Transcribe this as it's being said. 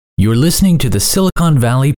You're listening to the Silicon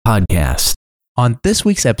Valley Podcast. On this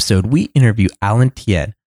week's episode, we interview ALAN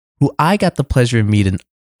TIEN, who I got the pleasure of meeting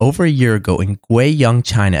over a year ago in Guiyang,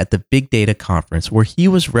 China at the Big Data Conference, where he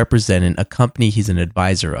was representing a company he's an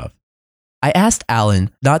advisor of. I asked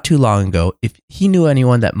ALAN not too long ago if he knew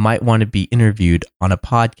anyone that might want to be interviewed on a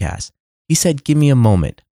podcast. He said, "Give me a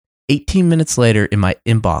moment." 18 minutes later in my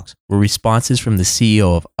inbox were responses from the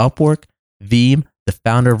CEO of Upwork, Veeam, the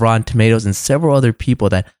founder of Rotten Tomatoes, and several other people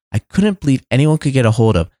that I couldn't believe anyone could get a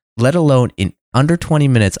hold of, let alone in under 20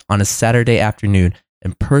 minutes on a Saturday afternoon,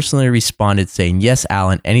 and personally responded saying, "Yes,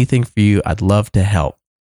 ALAN, anything for you. I'd love to help."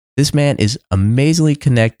 This man is amazingly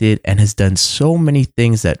connected and has done so many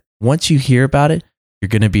things that once you hear about it, you're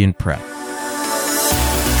going to be impressed.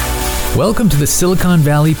 Welcome to the Silicon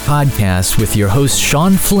Valley Podcast with your host,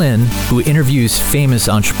 Sean Flynn, who interviews famous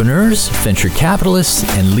entrepreneurs, venture capitalists,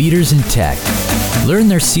 and leaders in tech. Learn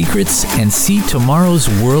their secrets and see tomorrow's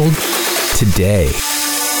world today.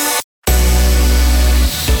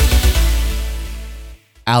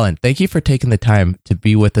 ALAN, thank you for taking the time to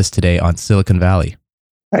be with us today on Silicon Valley.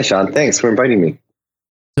 Hi, Sean. Thanks for inviting me.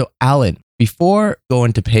 So, ALAN, before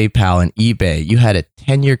going to PayPal and eBay, you had a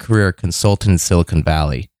 10-year career consultant in Silicon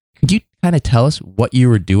Valley. Could you kind of tell us what you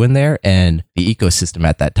were doing there and the ecosystem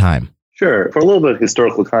at that time? Sure. For a little bit of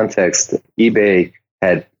historical context, eBay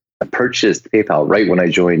had purchased PayPal right when I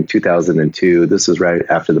joined 2002. This was right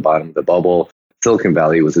after the bottom of the bubble. Silicon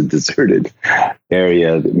Valley was a deserted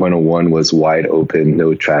area. 101 was wide open,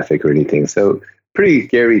 no traffic or anything. So pretty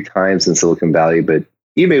scary times in Silicon Valley, but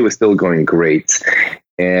eBay was still going great.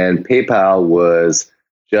 And PayPal was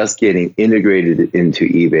just getting integrated into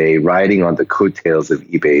eBay, riding on the coattails of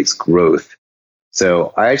eBay's growth.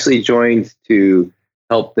 So I actually joined to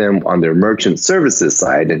help them on their merchant services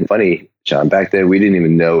side. And funny, Sean, back then we didn't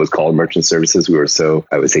even know it was called merchant services. We were so,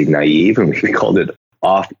 I would say, naive, and we called it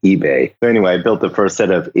off eBay. So anyway, I built the first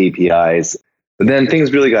set of APIs. But then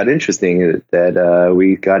things really got interesting that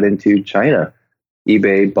we got into China.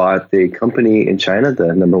 eBay bought the company in China,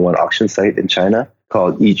 the number one auction site in China,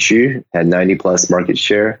 called Yichu, had 90 plus market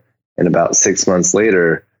share. And about 6 months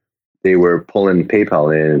later, they were pulling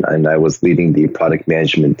PayPal in, and I was leading the product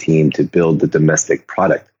management team to build the domestic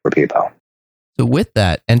product for PayPal. So with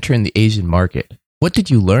that, entering the Asian market, what did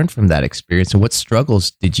you learn from that experience, and what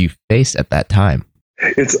struggles did you face at that time?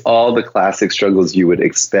 It's all the classic struggles you would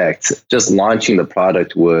expect. Just launching the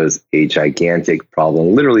product was a gigantic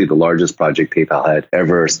problem. Literally the largest project PayPal had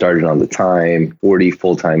ever started on the time. 40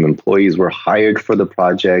 full-time employees were hired for the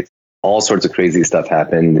project. All sorts of crazy stuff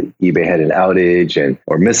happened. eBay had an outage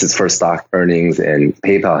or missed its first stock earnings, and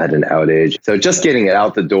PayPal had an outage. So just getting it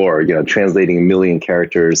out the door, translating 1 million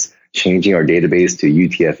characters, changing our database to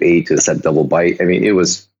UTF-8 to accept double byte. I mean, it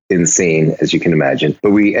was insane, as you can imagine.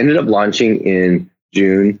 But we ended up launching in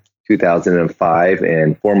June 2005,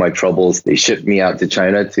 and for my troubles, they shipped me out to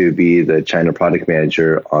China to be the China product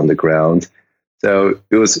manager on the ground. So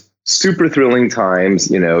it was super thrilling times.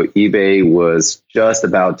 eBay was just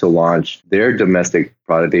about to launch their domestic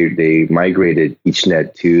product. They migrated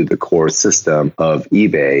EachNet to the core system of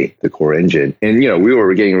eBay, the core engine. And, we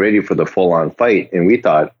were getting ready for the full-on fight, and we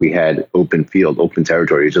thought we had open field, open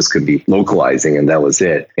territory. It just could be localizing, and that was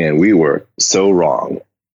it. And we were so wrong.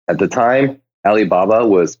 At the time, Alibaba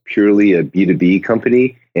was purely a B2B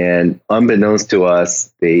company, and unbeknownst to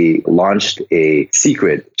us, they launched a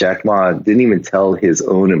secret. Jack Ma didn't even tell his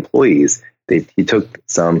own employees. He took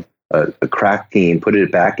a crack team, put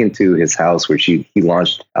it back into his house, which he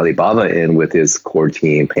launched Alibaba in with his core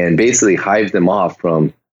team, and basically hived them off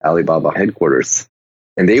from Alibaba headquarters.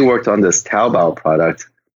 And they worked on this Taobao product,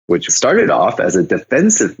 which started off as a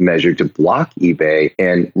defensive measure to block eBay.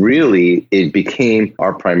 And really, it became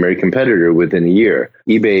our primary competitor within a year.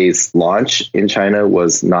 eBay's launch in China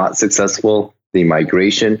was not successful. The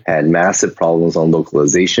migration had massive problems on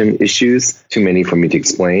localization issues, too many for me to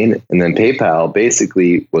explain. And then PayPal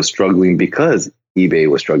basically was struggling because eBay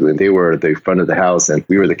was struggling. They were the front of the house and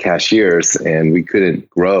we were the cashiers, and we couldn't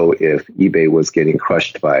grow if eBay was getting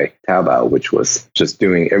crushed by Taobao, which was just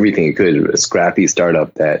doing everything it could. A scrappy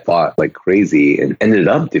startup that fought like crazy and ended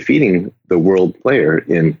up defeating the world player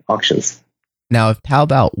in auctions. Now, if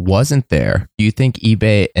Taobao wasn't there, do you think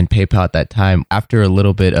eBay and PayPal at that time, after a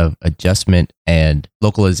little bit of adjustment and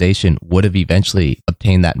localization, would have eventually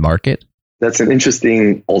obtained that market? That's an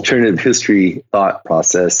interesting alternative history thought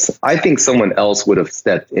process. I think someone else would have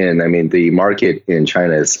stepped in. I mean, the market in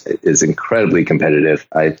China is incredibly competitive.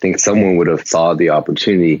 I think someone would have saw the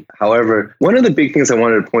opportunity. However, one of the big things I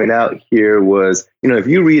wanted to point out here was, if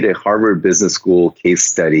you read a Harvard Business School case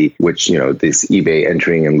study, which, this eBay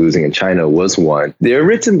entering and losing in China was one, they're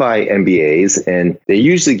written by MBAs and they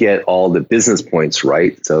usually get all the business points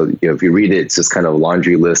right. So, if you read it, it's just kind of a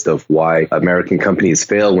laundry list of why American companies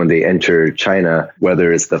fail when they enter China,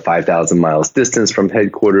 whether it's the 5,000 miles distance from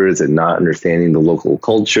headquarters and not understanding the local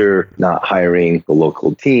culture, not hiring the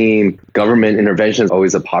local team. Government intervention is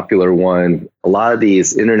always a popular one. A lot of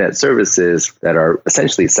these internet services that are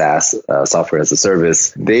essentially SaaS, software as a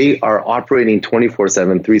service, they are operating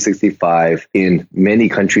 24/7, 365 in many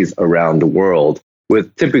countries around the world,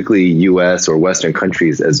 with typically US or Western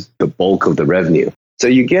countries as the bulk of the revenue. So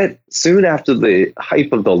you get soon after the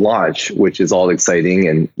hype of the launch, which is all exciting,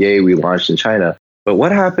 and yay, we launched in China. But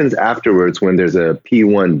what happens afterwards when there's a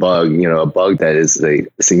P1 bug, a bug that is a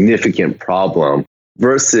significant problem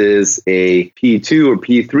versus a P2 or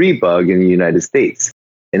P3 bug in the United States?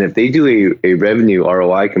 And if they do a revenue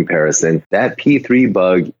ROI comparison, that P3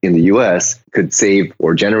 bug in the US could save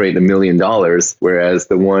or generate $1 million, whereas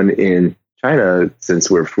the one in China, since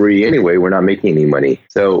we're free anyway, we're not making any money.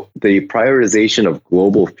 So the prioritization of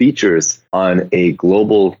global features on a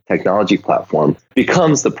global technology platform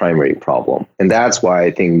becomes the primary problem. And that's why I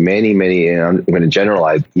think many, and I'm going to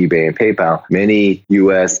generalize eBay and PayPal, many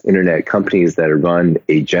US internet companies that run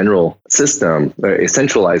a general system, or a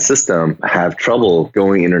centralized system, have trouble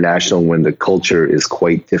going international when the culture is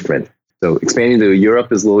quite different. So expanding to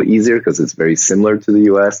Europe is a little easier because it's very similar to the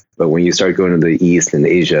US. But when you start going to the East and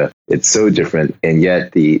Asia, it's so different. And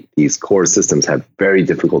yet these core systems have very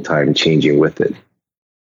difficult time changing with it.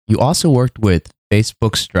 You also worked with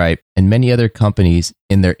Facebook, Stripe, and many other companies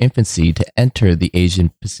in their infancy to enter the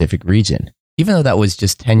Asian Pacific region. Even though that was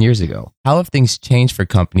just 10 years ago, how have things changed for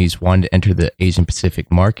companies wanting to enter the Asian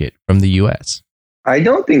Pacific market from the US? I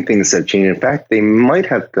don't think things have changed. In fact, they might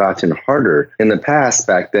have gotten harder. In the past,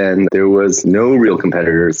 back then, there was no real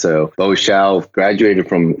competitor. So Bo Xiao graduated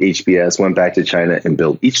from HBS, went back to China and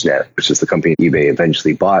built EachNet, which is the company eBay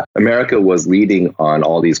eventually bought. America was leading on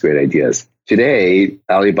all these great ideas. Today,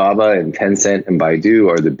 Alibaba and Tencent and Baidu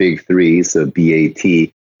are the big three, so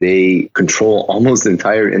BAT. They control almost the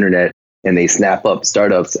entire internet, and they snap up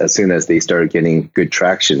startups as soon as they start getting good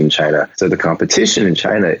traction in China. So the competition in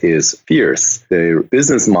China is fierce. The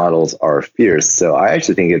business models are fierce. So I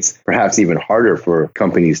actually think it's perhaps even harder for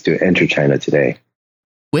companies to enter China today.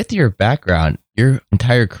 With your background, your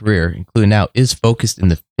entire career, including now, is focused in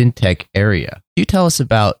the Fintech area. Can you tell us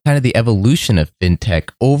about kind of the evolution of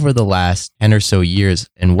Fintech over the last 10 or so years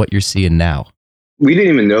and what you're seeing now? We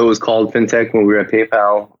didn't even know it was called Fintech when we were at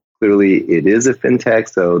PayPal. Clearly, it is a fintech,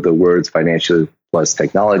 so the words financial plus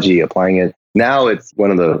technology, applying it. Now it's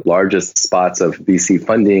one of the largest spots of VC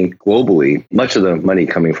funding globally. Much of the money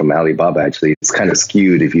coming from Alibaba, actually. It's kind of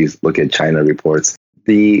skewed if you look at China reports.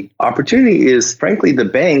 The opportunity is, frankly, the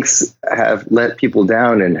banks have let people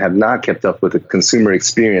down and have not kept up with the consumer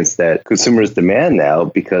experience that consumers demand now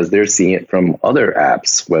because they're seeing it from other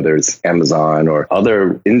apps, whether it's Amazon or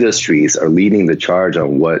other industries are leading the charge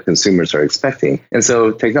on what consumers are expecting. And so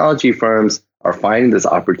technology firms are finding this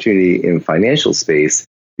opportunity in financial space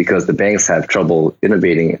because the banks have trouble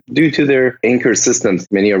innovating due to their anchor systems.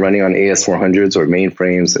 Many are running on AS400s or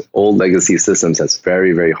mainframes, old legacy systems that's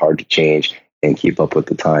very, very hard to change and keep up with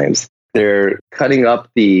the times. They're cutting up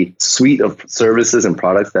the suite of services and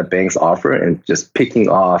products that banks offer and just picking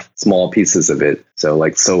off small pieces of it. So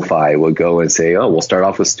like SoFi will go and say, oh, we'll start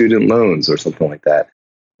off with student loans or something like that.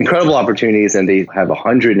 Incredible opportunities, and they have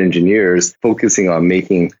 100 engineers focusing on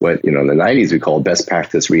making what, in the 90s we called best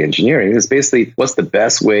practice re-engineering. It's basically what's the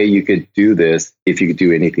best way you could do this if you could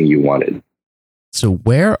do anything you wanted. So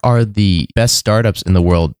where are the best startups in the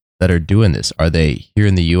world that are doing this? Are they here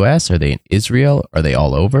in the US? Are they in Israel? Are they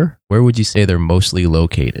all over? Where would you say they're mostly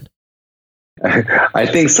located? I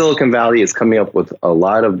think Silicon Valley is coming up with a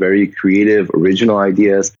lot of very creative, original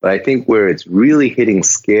ideas. But I think where it's really hitting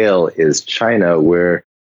scale is China, where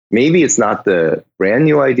maybe it's not the brand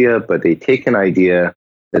new idea, but they take an idea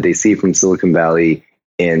that they see from Silicon Valley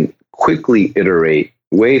and quickly iterate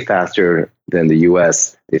way faster than the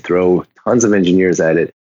US. They throw tons of engineers at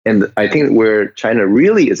it. And I think where China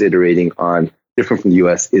really is iterating on, different from the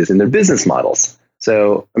US, is in their business models.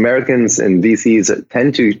 So Americans and VCs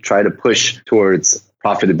tend to try to push towards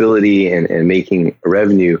profitability and making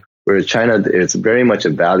revenue. Whereas China, it's very much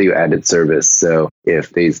a value-added service. So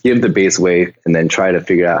if they give the base wave and then try to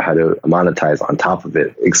figure out how to monetize on top of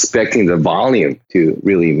it, expecting the volume to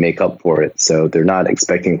really make up for it. So they're not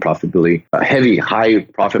expecting profitability, heavy, high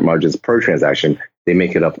profit margins per transaction. They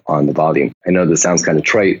make it up on the volume. I know this sounds kind of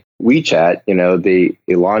trite. WeChat,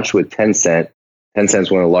 they launched with Tencent.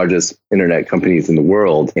 Tencent's one of the largest internet companies in the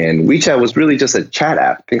world. And WeChat was really just a chat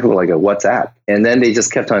app. Think of it like a WhatsApp. And then they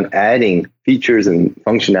just kept on adding features and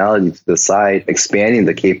functionality to the side, expanding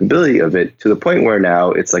the capability of it to the point where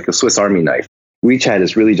now it's like a Swiss Army knife. WeChat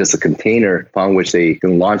is really just a container upon which they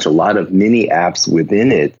can launch a lot of mini apps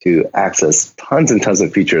within it to access tons and tons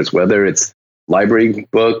of features, whether it's library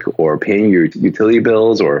book or paying your utility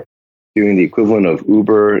bills or doing the equivalent of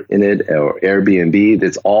Uber in it or Airbnb.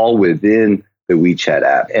 That's all within the WeChat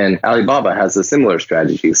app. And Alibaba has a similar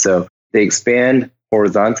strategy. So they expand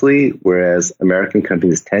horizontally, whereas American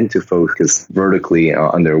companies tend to focus vertically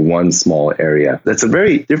on their one small area. That's a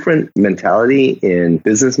very different mentality in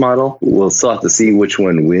business model. We'll still have to see which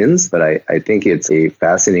one wins, but I think it's a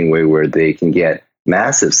fascinating way where they can get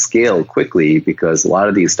massive scale quickly because a lot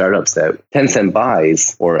of these startups that Tencent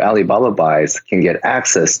buys or Alibaba buys can get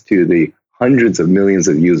access to the hundreds of millions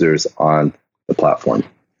of users on the platform.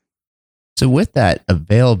 So with that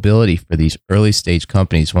availability for these early stage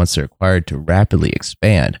companies once they're acquired to rapidly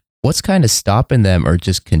expand, what's kind of stopping them or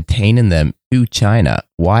just containing them to China?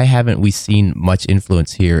 Why haven't we seen much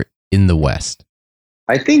influence here in the West?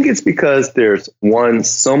 I think it's because there's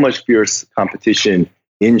so much fierce competition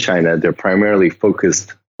in China. They're primarily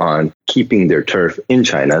focused on keeping their turf in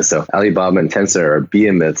China. So Alibaba and Tencent are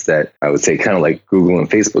behemoths that I would say kind of like Google and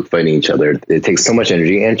Facebook fighting each other. It takes so much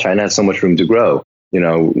energy and China has so much room to grow.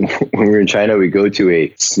 When we're in China, we go to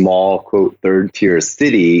a small, quote, third tier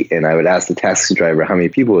city, and I would ask the taxi driver how many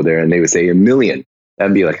people are there, and they would say 1 million.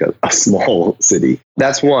 That'd be like a small city.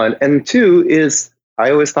 That's one. And two is,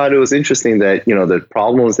 I always thought it was interesting that, the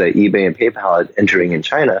problems that eBay and PayPal had entering in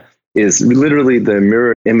China is literally the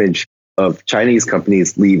mirror image of Chinese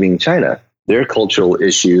companies leaving China. Their cultural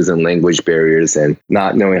issues and language barriers and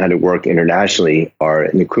not knowing how to work internationally are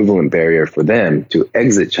an equivalent barrier for them to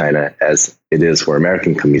exit China as it is for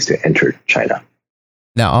American companies to enter China.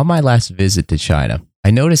 Now, on my last visit to China, I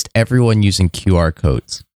noticed everyone using QR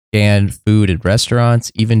codes, scanned food at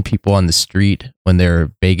restaurants, even people on the street when they're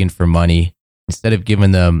begging for money. Instead of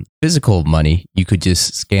giving them physical money, you could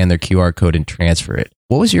just scan their QR code and transfer it.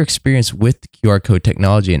 What was your experience with the QR code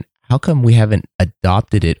technology, and how come we haven't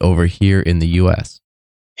adopted it over here in the U.S.?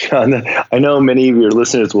 Sean, I know many of your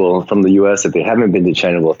listeners will, from the U.S., if they haven't been to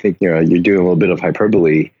China, will think you're doing a little bit of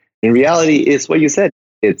hyperbole. In reality, it's what you said.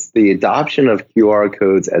 It's the adoption of QR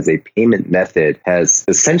codes as a payment method has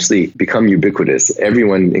essentially become ubiquitous.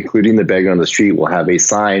 Everyone, including the beggar on the street, will have a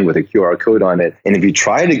sign with a QR code on it. And if you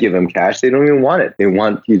try to give them cash, they don't even want it. They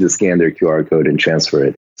want you to scan their QR code and transfer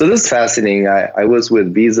it. So this is fascinating. I was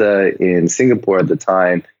with Visa in Singapore at the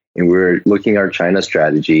time, and we were looking at our China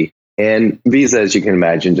strategy. And Visa, as you can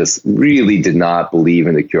imagine, just really did not believe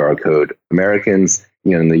in the QR code. Americans,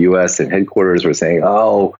 in the US and headquarters were saying,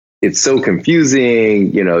 oh, it's so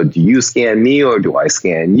confusing. Do you scan me or do I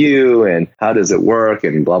scan you? And how does it work?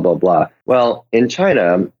 And blah, blah, blah. Well, in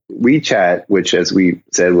China, WeChat, which, as we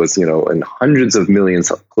said, was, in hundreds of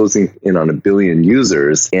millions, closing in on 1 billion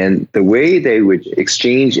users. And the way they would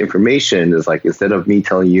exchange information is like, instead of me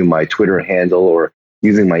telling you my Twitter handle or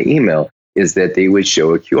using my email, is that they would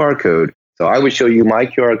show a QR code. So I would show you my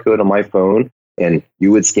QR code on my phone, and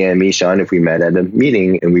you would scan me, Sean, if we met at a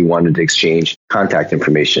meeting and we wanted to exchange contact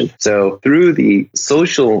information. So through the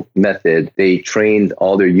social method, they trained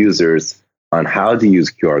all their users on how to use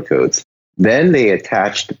QR codes. Then they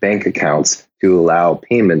attached bank accounts to allow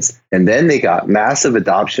payments. And then they got massive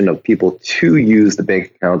adoption of people to use the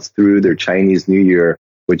bank accounts through their Chinese New Year,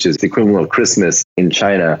 which is the equivalent of Christmas in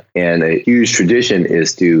China. And a huge tradition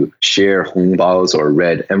is to share hongbaos or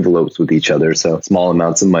red envelopes with each other, so small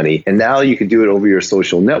amounts of money. And now you can do it over your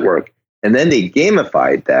social network. And then they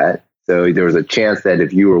gamified that. So there was a chance that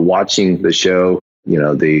if you were watching the show,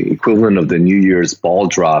 the equivalent of the New Year's ball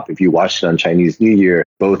drop, if you watched it on Chinese New Year,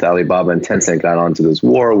 both Alibaba and Tencent got onto this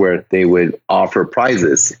war where they would offer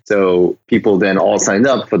prizes. So people then all signed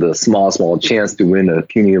up for the small chance to win a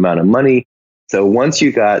puny amount of money. So once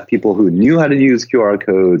you got people who knew how to use QR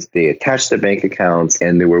codes, they attached their bank accounts,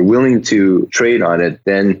 and they were willing to trade on it,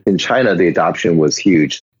 then in China, the adoption was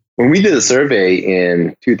huge. When we did a survey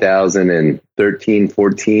in 2013,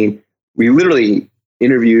 14, we literally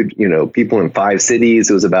interviewed, people in 5 cities.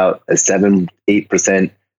 It was about a 7-8%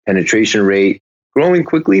 penetration rate, growing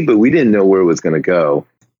quickly, but we didn't know where it was going to go.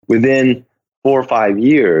 Within 4 or 5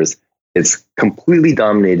 years, It's completely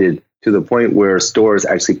dominated to the point where stores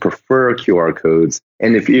actually prefer QR codes.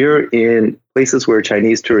 And if you're in places where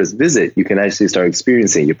Chinese tourists visit, you can actually start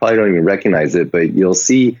experiencing. You probably don't even recognize it, but you'll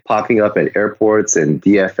see popping up at airports and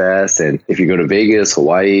DFS. And if you go to Vegas,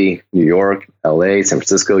 Hawaii, New York, LA, San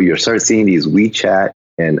Francisco, you'll start seeing these WeChat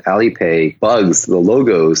and Alipay bugs, the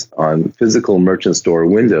logos on physical merchant store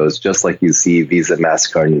windows, just like you see Visa,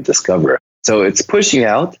 MasterCard, and Discover. So it's pushing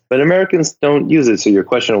out, but Americans don't use it. So your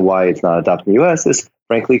question of why it's not adopted in the US is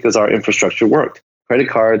frankly because our infrastructure worked. Credit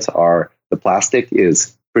cards the plastic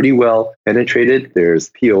is pretty well penetrated. There's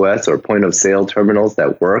POS or point of sale terminals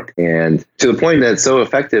that work. And to the point that it's so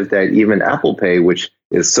effective that even Apple Pay, which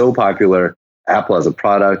is so popular, Apple as a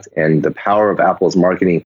product and the power of Apple's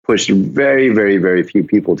marketing pushed very, very, very few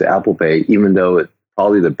people to Apple Pay, even though it's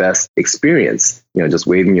probably the best experience, just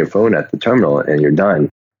waving your phone at the terminal and you're done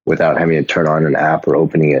without having to turn on an app or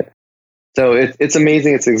opening it. So it's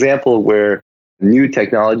amazing. It's an example where new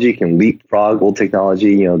technology can leapfrog old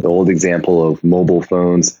technology. The old example of mobile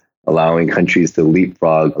phones allowing countries to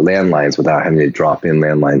leapfrog landlines without having to drop in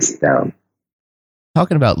landlines down.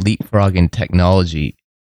 Talking about leapfrogging technology,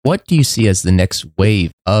 what do you see as the next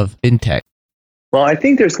wave of fintech? Well, I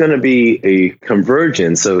think there's going to be a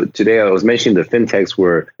convergence. So today I was mentioning the fintechs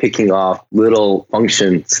were picking off little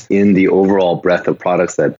functions in the overall breadth of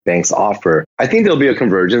products that banks offer. I think there'll be a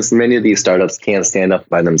convergence. Many of these startups can't stand up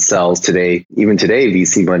by themselves today. Even today,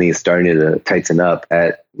 VC money is starting to tighten up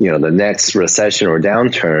at the next recession or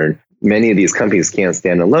downturn. Many of these companies can't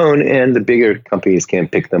stand alone, and the bigger companies can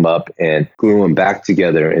pick them up and glue them back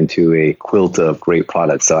together into a quilt of great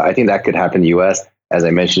products. So I think that could happen in the US. As I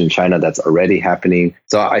mentioned, in China, that's already happening.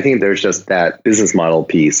 So I think there's just that business model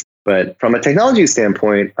piece. But from a technology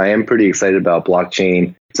standpoint, I am pretty excited about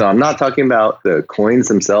blockchain. So I'm not talking about the coins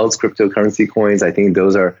themselves, cryptocurrency coins. I think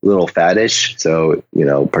those are a little faddish. So,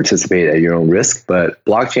 participate at your own risk. But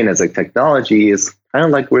blockchain as a technology is kind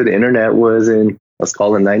of like where the internet was in, let's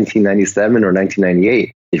call it 1997 or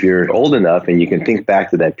 1998. If you're old enough and you can think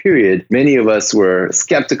back to that period, many of us were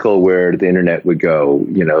skeptical where the internet would go.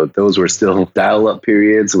 Those were still dial-up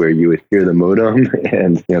periods where you would hear the modem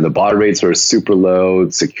and, the baud rates were super low.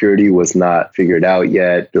 Security was not figured out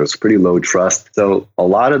yet. There was pretty low trust. So a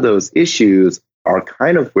lot of those issues are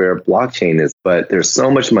kind of where blockchain is, but there's so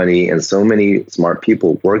much money and so many smart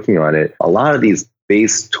people working on it. A lot of these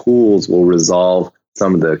base tools will resolve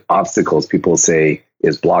some of the obstacles people say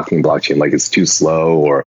is blocking blockchain, like it's too slow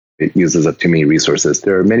or it uses up too many resources.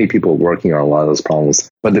 There are many people working on a lot of those problems,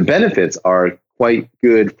 but the benefits are quite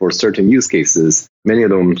good for certain use cases, many of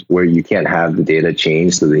them where you can't have the data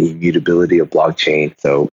change, so the immutability of blockchain.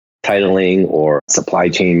 So titling or supply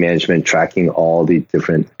chain management, tracking all the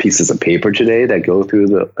different pieces of paper today that go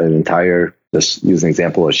through an entire, just use an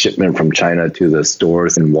example, a shipment from China to the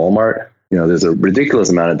stores in Walmart. There's a ridiculous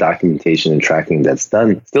amount of documentation and tracking that's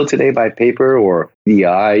done still today by paper or EDI,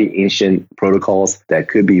 ancient protocols that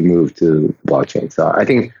could be moved to blockchain. So I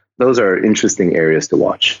think those are interesting areas to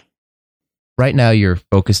watch. Right now, you're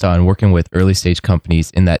focused on working with early stage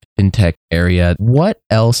companies in that fintech area. What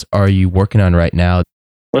else are you working on right now?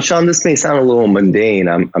 Well, Sean, this may sound a little mundane.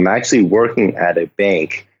 I'm actually working at a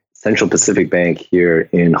bank, Central Pacific Bank here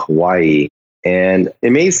in Hawaii. And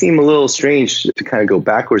it may seem a little strange to kind of go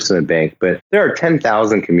backwards in a bank, but there are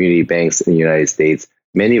 10,000 community banks in the United States,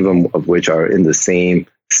 many of them of which are in the same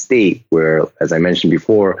state where, as I mentioned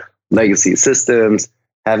before, legacy systems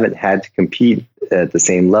haven't had to compete at the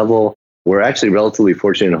same level. We're actually relatively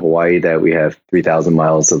fortunate in Hawaii that we have 3,000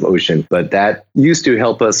 miles of ocean, but that used to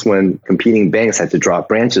help us when competing banks had to drop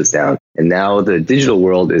branches down. And now the digital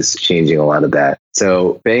world is changing a lot of that.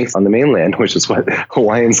 So banks on the mainland, which is what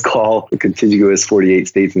Hawaiians call the contiguous 48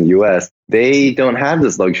 states in the US, they don't have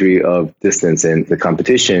this luxury of distance, and the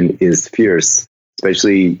competition is fierce,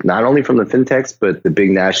 especially not only from the fintechs, but the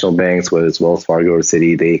big national banks, whether it's Wells Fargo or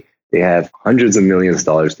Citi, they have hundreds of millions of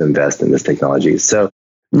dollars to invest in this technology. So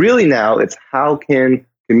really now it's how can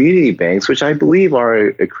community banks, which I believe are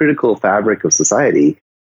a critical fabric of society,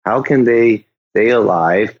 how can they stay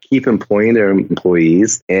alive, keep employing their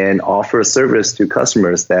employees, and offer a service to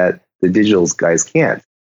customers that the digital guys can't?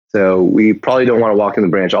 So we probably don't want to walk in the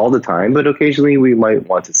branch all the time, but occasionally we might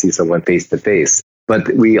want to see someone face to face.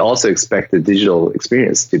 But we also expect the digital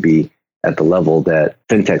experience to be at the level that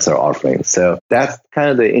fintechs are offering. So that's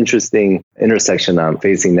kind of the interesting intersection I'm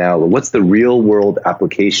facing now. What's the real world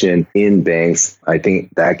application in banks? I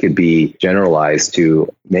think that could be generalized to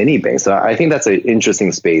many banks. So I think that's an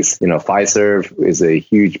interesting space. Fiserv is a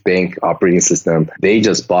huge bank operating system. They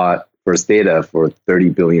just bought First Data for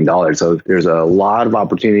 $30 billion. So there's a lot of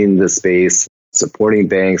opportunity in this space, supporting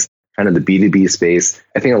banks. kind of the B2B space.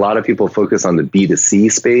 I think a lot of people focus on the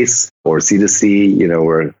B2C space or C2C,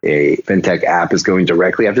 where a fintech app is going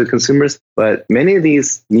directly after the consumers. But many of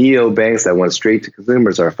these neo banks that went straight to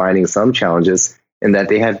consumers are finding some challenges in that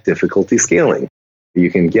they have difficulty scaling. You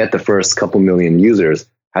can get the first couple million users.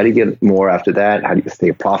 How do you get more after that? How do you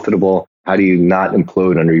stay profitable? How do you not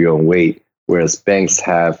implode under your own weight? Whereas banks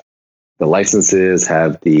have the licenses,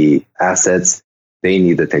 have the assets, they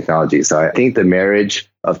need the technology. So I think the marriage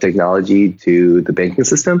of technology to the banking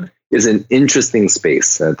system is an interesting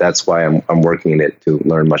space. That's why I'm working in it to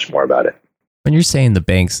learn much more about it. When you're saying the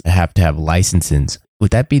banks have to have licenses,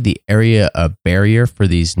 would that be the area of barrier for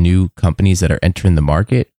these new companies that are entering the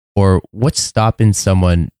market? Or what's stopping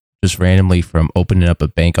someone just randomly from opening up a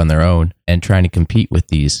bank on their own and trying to compete with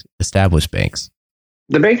these established banks?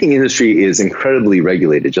 The banking industry is incredibly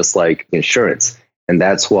regulated, just like insurance. And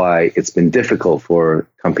that's why it's been difficult for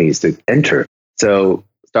companies to enter. So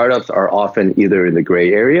startups are often either in the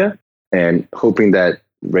gray area and hoping that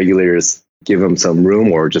regulators give them some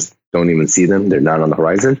room or just don't even see them. They're not on the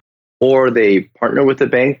horizon. Or they partner with the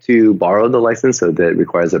bank to borrow the license, so that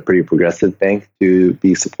requires a pretty progressive bank to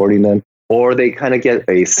be supporting them. Or they kind of get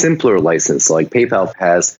a simpler license, like PayPal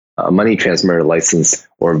has a money transmitter license,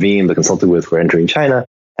 or Veeam, the consultant with for entering China,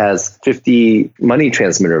 has 50 money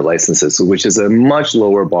transmitter licenses, which is a much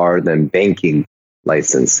lower bar than banking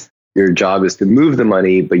license. Your job is to move the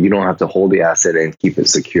money, but you don't have to hold the asset and keep it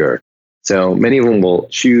secure. So many of them will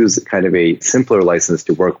choose kind of a simpler license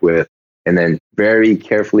to work with, and then very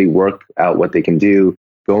carefully work out what they can do,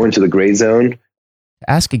 go into the gray zone.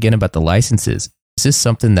 Ask again about the licenses. Is this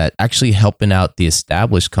something that actually helping out the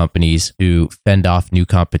established companies to fend off new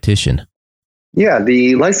competition? Yeah,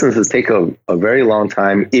 the licenses take a very long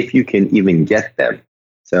time if you can even get them.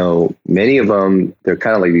 So many of them, they're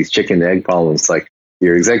kind of like these chicken and egg problems. Like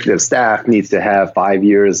your executive staff needs to have 5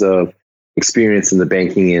 years of experience in the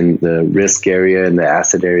banking, in the risk area, in the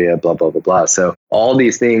asset area, blah, blah, blah, blah. So all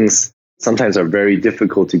these things sometimes are very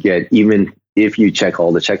difficult to get, even if you check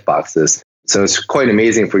all the check boxes. So it's quite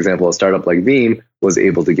amazing. For example, a startup like Veeam was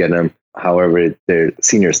able to get them. However, their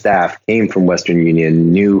senior staff came from Western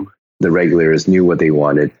Union, knew the regulators, knew what they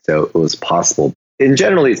wanted. So it was possible. And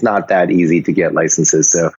generally, it's not that easy to get licenses.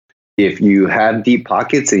 So if you have deep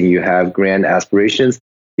pockets and you have grand aspirations,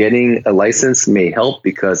 getting a license may help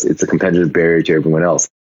because it's a competitive barrier to everyone else.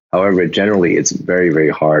 However, generally, it's very, very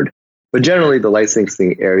hard. But generally, the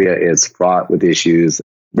licensing area is fraught with issues.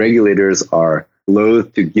 Regulators are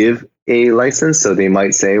loath to give a license. So they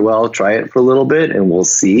might say, well, try it for a little bit and we'll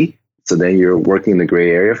see. So then you're working in the gray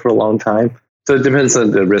area for a long time. So it depends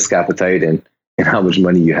on the risk appetite and how much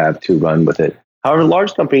money you have to run with it. However,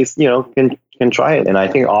 large companies, can try it. And I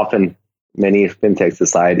think often many fintechs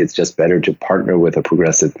decide it's just better to partner with a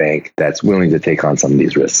progressive bank that's willing to take on some of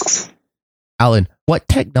these risks. Alan, what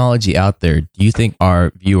technology out there do you think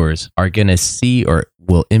our viewers are going to see or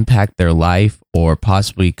will impact their life, or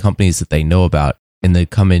possibly companies that they know about in the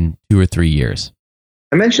coming 2 or 3 years?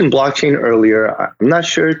 I mentioned blockchain earlier. I'm not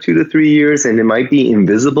sure 2 to 3 years, and it might be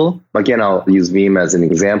invisible. Again, I'll use Veeam as an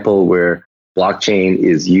example where blockchain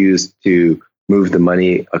is used to move the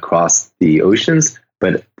money across the oceans,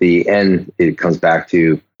 but at the end, it comes back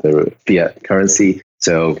to the fiat currency.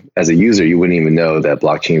 So as a user, you wouldn't even know that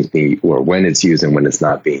blockchain is being, or when it's used and when it's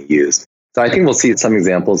not being used. So I think we'll see some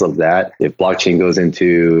examples of that. If blockchain goes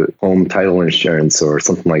into home title insurance or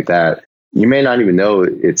something like that, you may not even know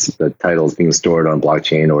the title is being stored on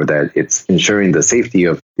blockchain, or that it's ensuring the safety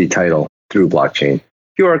of the title through blockchain.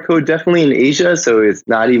 QR code definitely in Asia, so it's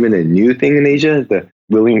not even a new thing in Asia.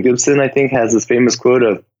 William Gibson, I think, has this famous quote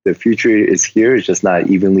of the future is here, it's just not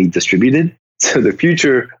evenly distributed. So the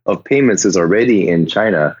future of payments is already in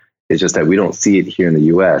China. It's just that we don't see it here in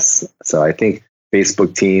the US. So I think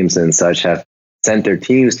Facebook teams and such have sent their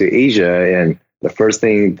teams to Asia. And the first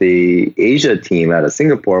thing the Asia team out of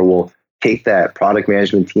Singapore will take that product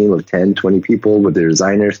management team of 10, 20 people with their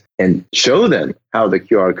designers and show them how the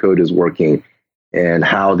QR code is working and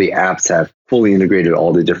how the apps have fully integrated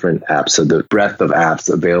all the different apps. So the breadth of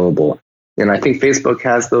apps available. And I think Facebook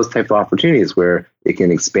has those type of opportunities where it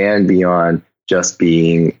can expand beyond just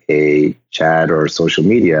being a chat or social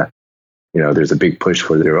media. There's a big push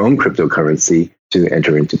for their own cryptocurrency to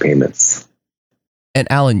enter into payments. And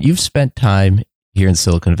Alan, you've spent time here in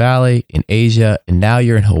Silicon Valley, in Asia, and now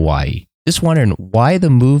you're in Hawaii. Just wondering, why the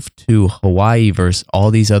move to Hawaii versus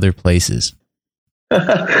all these other places?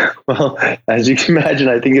 Well, as you can imagine,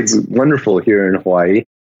 I think it's wonderful here in Hawaii.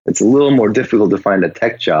 It's a little more difficult to find a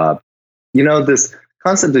tech job. This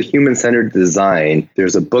concept of human-centered design,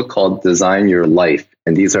 there's a book called Design Your Life.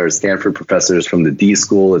 And these are Stanford professors from the D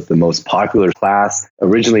School. It's the most popular class,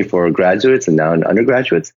 originally for graduates and now in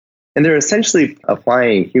undergraduates. And they're essentially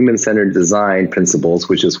applying human-centered design principles,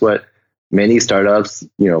 which is what many startups,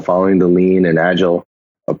 following the lean and agile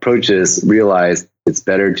approaches, realize it's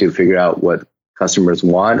better to figure out what customers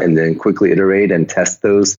want and then quickly iterate and test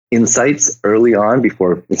those insights early on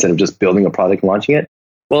instead of just building a product and launching it.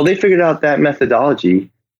 Well, they figured out that methodology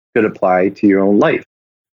could apply to your own life.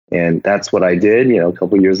 And that's what I did, a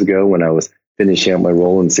couple of years ago when I was finishing up my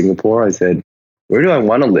role in Singapore. I said, where do I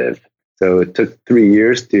want to live? So it took 3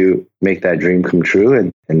 years to make that dream come true.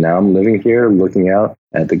 And now I'm living here looking out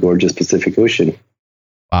at the gorgeous Pacific Ocean.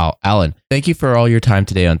 Wow, Alan, thank you for all your time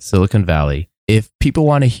today on Silicon Valley. If people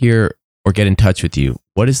want to hear or get in touch with you,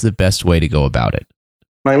 what is the best way to go about it?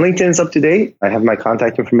 My LinkedIn's up to date. I have my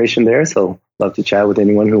contact information there, so love to chat with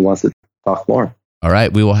anyone who wants to talk more. All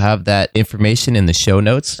right, we will have that information in the show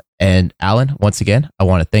notes. And Alan, once again, I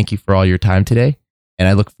want to thank you for all your time today, and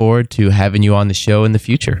I look forward to having you on the show in the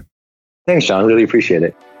future. Thanks, Sean. Really appreciate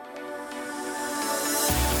it.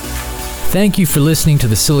 Thank you for listening to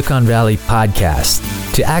the Silicon Valley Podcast.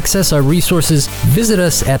 To access our resources, visit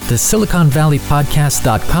us at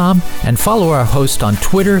thesiliconvalleypodcast.com and follow our host on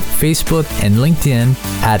Twitter, Facebook, and LinkedIn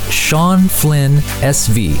at Sean Flynn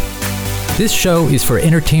SV. This show is for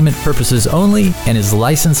entertainment purposes only and is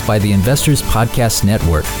licensed by the Investors Podcast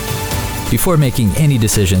Network. Before making any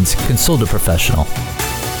decisions, consult a professional.